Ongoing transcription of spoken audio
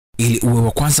Ili uwe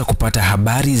wa kwanza kupata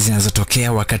habari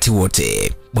zinazotokea wakati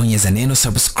wote, bonyeza neno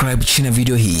subscribe chini ya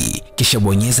video hii, kisha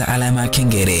bonyeza alama ya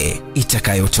kengele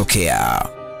itakayotokea.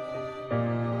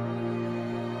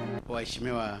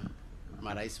 Waheshimiwa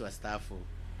marais wastaafu,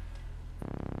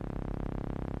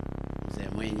 Mzee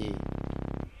Mwinyi,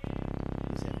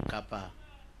 Mzee Mkapa,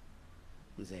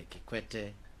 Mzee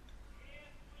Kikwete,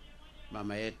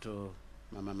 mama yetu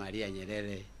Mama Maria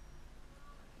Nyerere,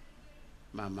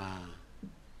 Mama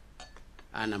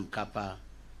Ana Mkapa,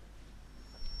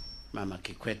 Mama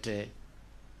Kikwete,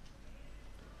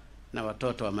 na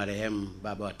watoto wa marehemu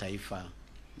baba wa taifa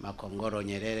Makongoro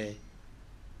Nyerere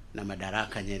na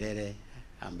Madaraka Nyerere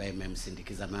ambaye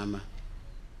mmemsindikiza mama,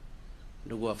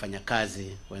 ndugu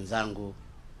wafanyakazi wenzangu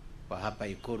wa hapa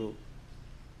Ikulu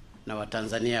na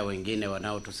Watanzania wengine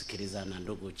wanaotusikiliza, na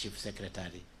ndugu Chief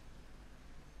Secretary.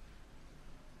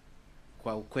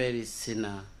 Kwa ukweli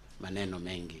sina maneno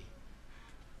mengi,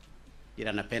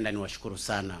 ila napenda niwashukuru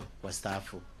sana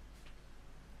wastaafu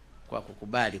kwa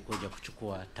kukubali kuja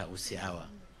kuchukua Tausi hawa.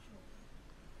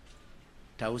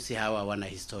 Tausi hawa wana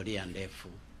historia ndefu.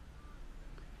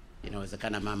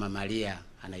 Inawezekana Mama Maria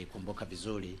anaikumbuka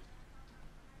vizuri.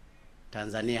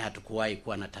 Tanzania hatukuwahi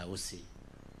kuwa na Tausi,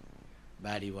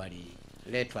 bali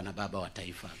waliletwa na baba wa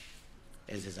taifa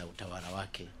enzi za utawala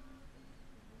wake.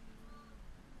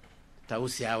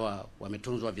 Tausi hawa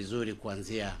wametunzwa vizuri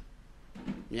kuanzia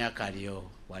miaka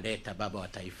aliyowaleta baba wa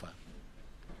taifa.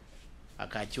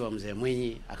 Akaachiwa Mzee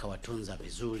Mwinyi akawatunza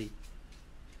vizuri.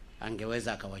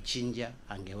 Angeweza akawachinja,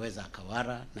 angeweza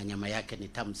akawara, na nyama yake ni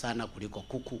tamu sana kuliko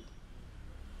kuku,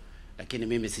 lakini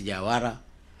mimi sijawara.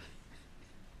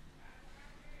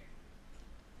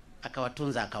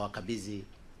 Akawatunza, akawakabidhi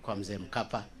kwa Mzee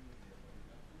Mkapa.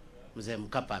 Mzee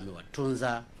Mkapa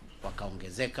amewatunza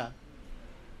wakaongezeka,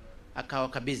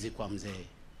 akawakabidhi kwa Mzee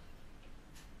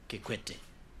Kikwete.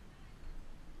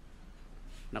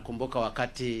 Nakumbuka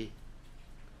wakati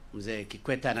Mzee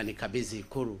Kikwete ananikabidhi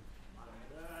Ikulu,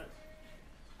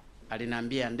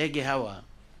 aliniambia ndege hawa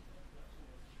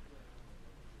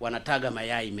wanataga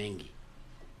mayai mengi,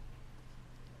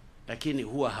 lakini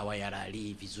huwa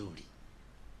hawayalali vizuri,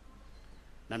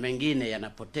 na mengine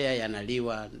yanapotea,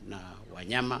 yanaliwa na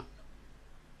wanyama.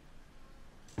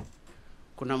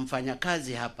 Kuna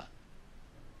mfanyakazi hapa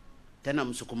tena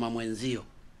Msukuma mwenzio,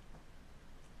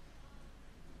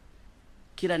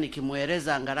 kila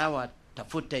nikimweleza angalau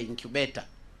tafute incubator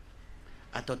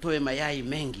atotoe mayai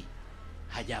mengi,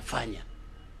 hajafanya.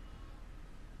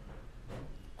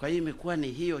 Kwa hiyo imekuwa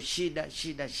ni hiyo shida,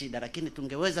 lakini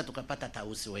tungeweza tukapata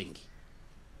Tausi wengi.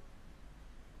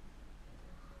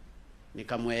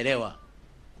 Nikamwelewa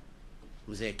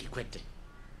Mzee Kikwete.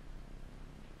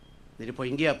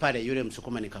 Nilipoingia pale, yule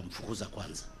Msukuma nikamfukuza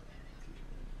kwanza.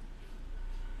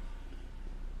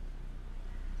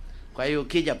 Kwa hiyo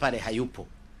kija pale hayupo.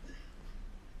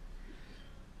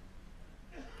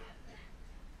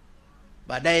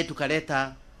 Baadaye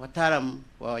tukaleta wataalamu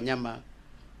wa wanyama.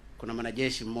 Kuna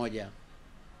mwanajeshi mmoja,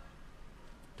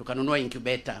 tukanunua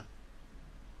incubator.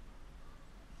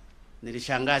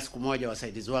 Nilishangaa siku moja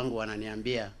wasaidizi wangu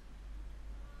wananiambia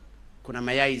kuna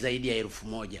mayai zaidi ya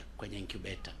 1000 kwenye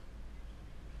incubator,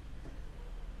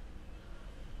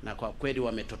 na kwa kweli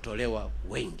wametotolewa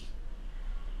wengi.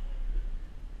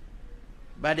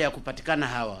 Baada ya kupatikana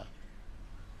hawa,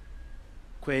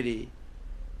 kweli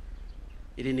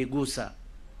ilinigusa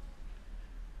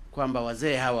kwamba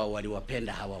wazee hawa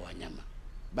waliwapenda hawa wanyama.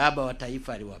 Baba wa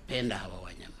taifa aliwapenda hawa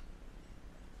wanyama.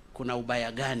 Kuna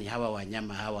ubaya gani hawa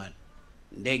wanyama, hawa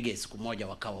ndege siku moja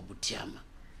wakawa Butiama?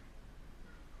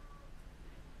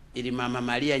 Ili Mama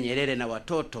Maria Nyerere na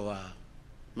watoto wa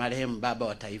marehemu baba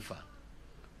wa taifa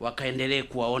wakaendelee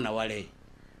kuwaona wale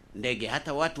ndege,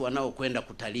 hata watu wanaokwenda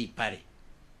kutalii pale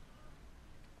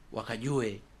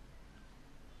wakajue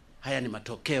haya ni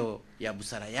matokeo ya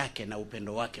busara yake na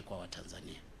upendo wake kwa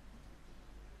Watanzania.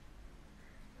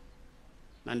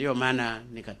 Na ndiyo maana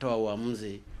nikatoa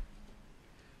uamuzi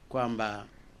kwamba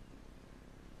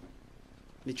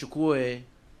nichukue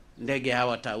ndege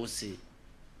hawa Tausi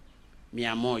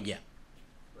 100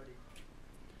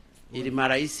 ili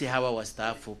marais hawa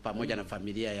wastaafu pamoja na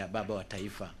familia ya baba wa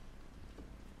taifa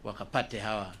wakapate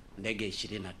hawa ndege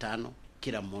 25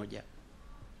 kila mmoja,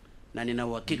 na nina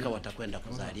uhakika watakwenda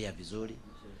kuzalia vizuri,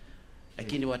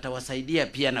 lakini watawasaidia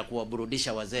pia na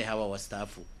kuwaburudisha wazee hawa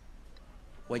wastaafu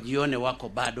wajione wako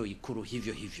bado Ikulu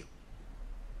hivyo hivyo.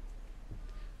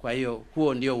 Kwa hiyo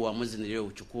huo ndio uamuzi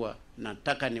niliouchukua.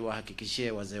 Nataka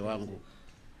niwahakikishie wazee wangu,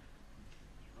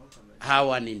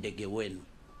 hawa ni ndege wenu.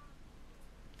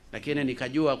 Lakini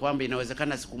nikajua kwamba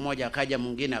inawezekana siku moja akaja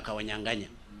mwingine akawanyang'anya.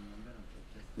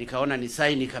 Nikaona ni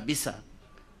saini kabisa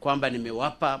kwamba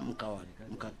nimewapa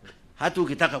hata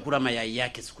ukitaka kula mayai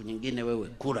yake siku nyingine wewe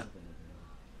kula.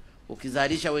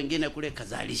 Ukizalisha wengine kule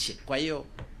kazalishe. Kwa hiyo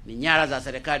ni nyara za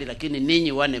serikali, lakini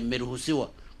ninyi wane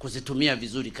mmeruhusiwa kuzitumia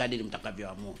vizuri kadiri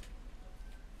mtakavyoamua.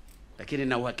 Lakini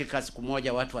na uhakika siku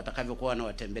moja watu watakavyokuwa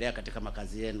wanawatembelea katika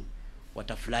makazi yenu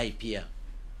watafurahi pia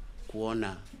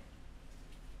kuona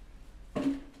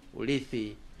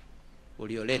urithi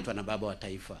ulioletwa na baba wa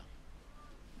taifa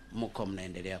mko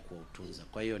mnaendelea kuutunza.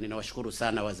 Kwa hiyo ninawashukuru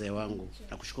sana wazee wangu,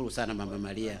 nakushukuru sana Mama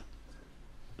Maria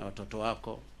na watoto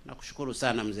wako, nakushukuru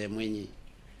sana Mzee Mwinyi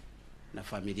na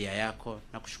familia yako,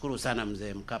 nakushukuru sana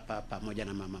Mzee Mkapa pamoja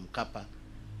na Mama Mkapa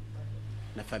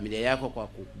na familia yako kwa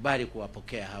kukubali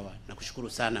kuwapokea hawa. Nakushukuru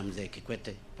sana Mzee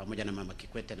Kikwete pamoja na Mama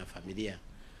Kikwete na familia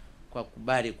kwa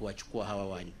kukubali kuwachukua hawa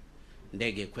wa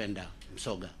ndege kwenda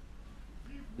Msoga.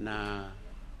 Na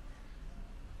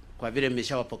kwa vile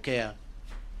mmeshawapokea,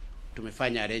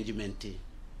 tumefanya arrangement,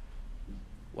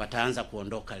 wataanza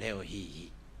kuondoka leo hii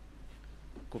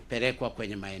kupelekwa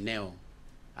kwenye maeneo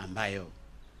ambayo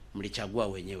mlichagua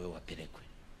wenyewe wapelekwe,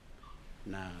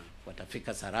 na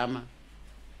watafika salama.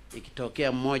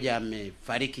 Ikitokea mmoja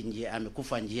amefariki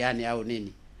amekufa njiani au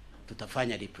nini,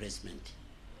 tutafanya replacement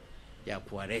ya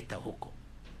kuwaleta huko.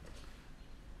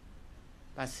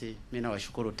 Basi mimi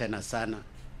nawashukuru tena sana.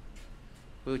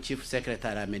 Huyu chief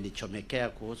secretary amenichomekea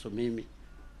kuhusu mimi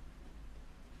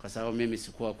kwa sababu mimi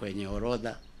sikuwa kwenye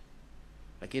orodha,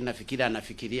 lakini nafikiri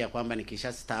anafikiria kwamba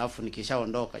nikisha staafu,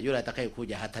 nikishaondoka, yule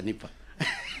atakayekuja hatanipa.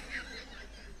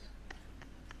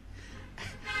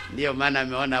 Ndio maana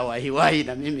ameona wahiwahi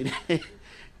na mimi.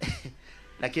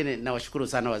 Lakini nawashukuru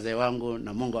sana wazee wangu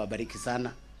na Mungu awabariki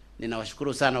sana.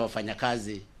 Ninawashukuru sana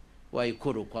wafanyakazi wa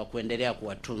Ikulu kwa kuendelea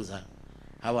kuwatunza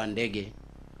hawa ndege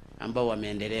ambao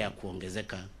wameendelea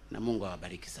kuongezeka, na Mungu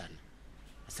awabariki sana.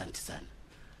 Asante sana.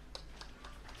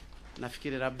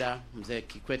 Nafikiri labda Mzee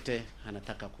Kikwete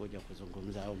anataka kuja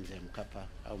kuzungumza, au Mzee Mkapa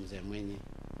au Mzee Mwinyi.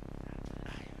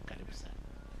 Haya, karibu sana.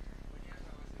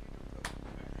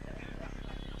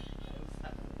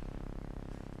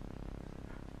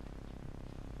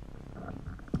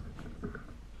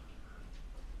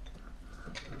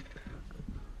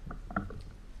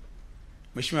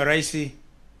 Mheshimiwa Rais,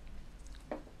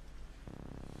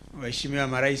 waheshimiwa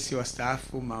marais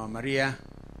wastaafu, Mama Maria,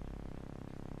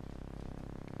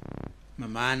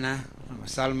 Mama Ana, Mama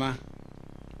Salma,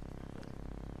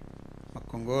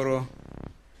 Makongoro,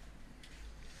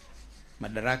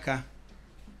 Madaraka,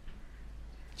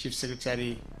 Chief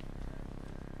Secretary,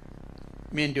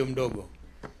 mimi ndio mdogo.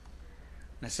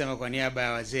 Nasema kwa niaba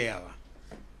ya wazee hawa,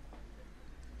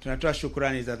 tunatoa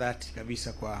shukrani za dhati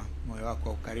kabisa kwa moyo wako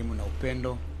wa ukarimu na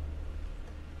upendo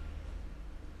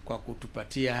kwa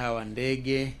kutupatia hawa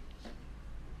ndege.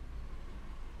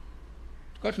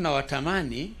 Tulikuwa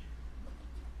tunawatamani,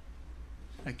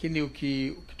 lakini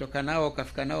ukitoka nao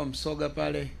ukafika nao Msoga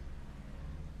pale,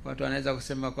 watu wanaweza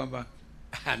kusema kwamba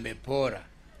amepora.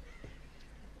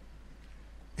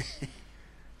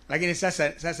 Lakini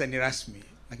sasa ni rasmi.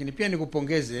 Lakini pia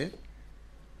nikupongeze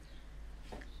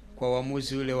kwa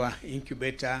uamuzi ule wa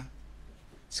incubator.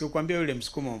 Sikukwambia yule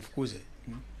msukuma mfukuze.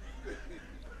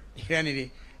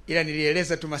 Ila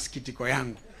nilieleza tu masikitiko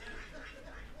yangu.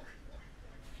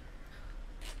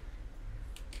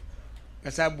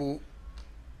 Kwa sababu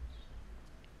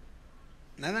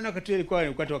nadhani wakati ilikuwa ni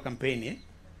wakati wa kampeni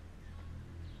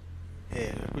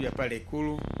kuja pale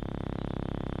Ikulu.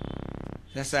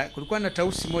 Sasa kulikuwa na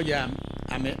Tausi moja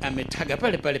ametaga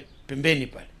pale pembeni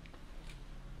pale.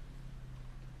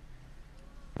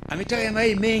 Ametaga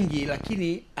mayai mengi,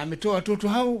 lakini ametoa watoto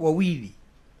hao wawili.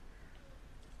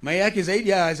 Mayai yake zaidi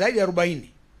ya 40.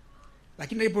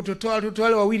 Lakini alipotoa watoto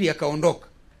wale wawili akaondoka.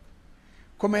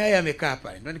 Kwa mayai amekaa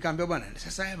pale. Ndio nikamwambia bwana,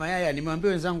 sasa haya mayai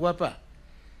nimemwambia wenzangu hapa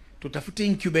tutafute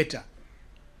incubator.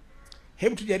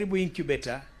 Hebu tujaribu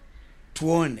incubator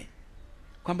tuone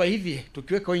kwamba hivi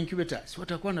tukiweka incubator si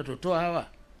watakuwa wanatotoa hawa.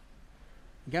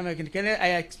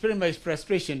 I explain my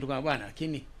frustration tukana bwana,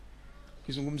 lakini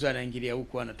kizungumza anaingilia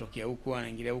huko anatokea huko,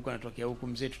 anaingilia huko anatokea huko.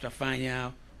 Mzee,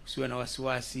 tutafanya, usiwe na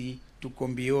wasiwasi, tuko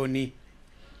mbioni.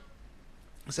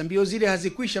 Sasa mbio zile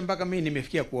hazikwisha mpaka mimi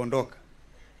nimefikia kuondoka.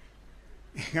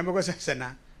 Ngamba kwa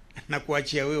sasa na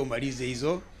kuachia wewe umalize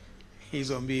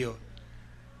hizo mbio.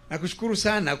 Nakushukuru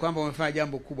sana kwamba umefanya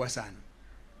jambo kubwa sana.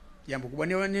 Jambo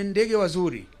kubwa, ni ndege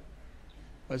wazuri.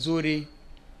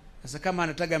 Sasa kama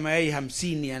anataga mayai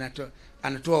 50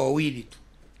 anatoa wawili tu.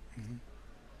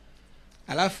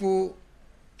 Alafu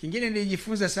kingine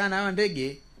nilijifunza sana hawa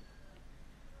ndege,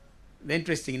 the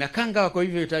interesting, na kanga wako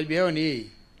hivyo, tabia yao ni hii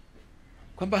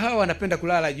kwamba hawa wanapenda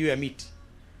kulala juu ya miti.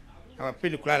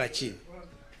 Hawapendi kulala chini.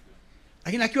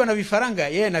 Lakini akiwa na vifaranga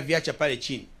yeye anaviacha pale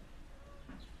chini,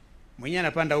 mwenyewe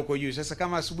anapanda huko juu. Sasa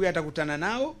kama asubuhi atakutana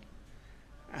nao,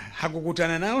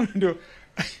 hakukutana nao, ndio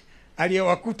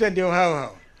aliyewakuta ndio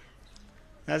hao.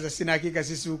 Sasa sina hakika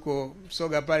sisi huko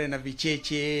Msoga pale na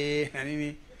vicheche na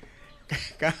nini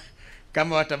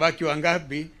kama watabaki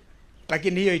wangapi,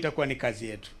 lakini hiyo itakuwa ni kazi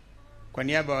yetu. Kwa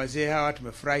niaba ya wazee hawa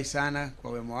tumefurahi sana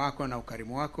kwa wema wako na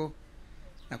ukarimu wako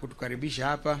na kutukaribisha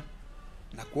hapa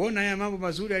na kuona haya mambo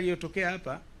mazuri yaliyotokea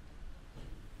hapa.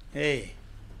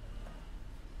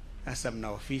 Sasa mna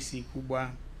ofisi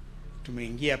kubwa,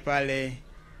 tumeingia pale,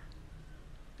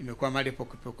 imekuwa mahali pa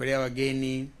kupokelea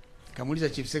wageni. Kamuuliza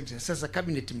chief secretary, sasa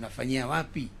cabinet mnafanyia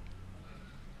wapi?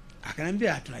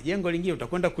 Akaniambia tuna jengo lingine,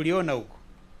 utakwenda kuliona huko.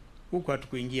 Huko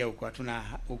hatukuingia huko, hatuna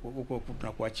huko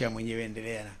tunakuachia mwenyewe,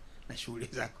 endelea na shughuli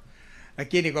zako.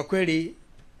 Lakini kwa kweli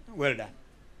well done.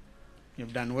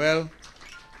 You've done well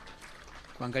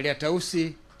kuangalia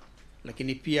Tausi,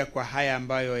 lakini pia kwa haya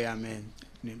ambayo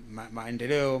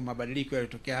maendeleo, mabadiliko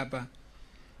yaliyotokea hapa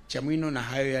Chamwino, na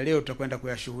hayo ya leo tutakwenda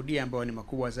kuyashuhudia ambayo ni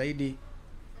makubwa zaidi.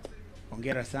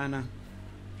 Hongera sana.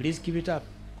 Please keep it up.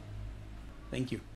 Thank you.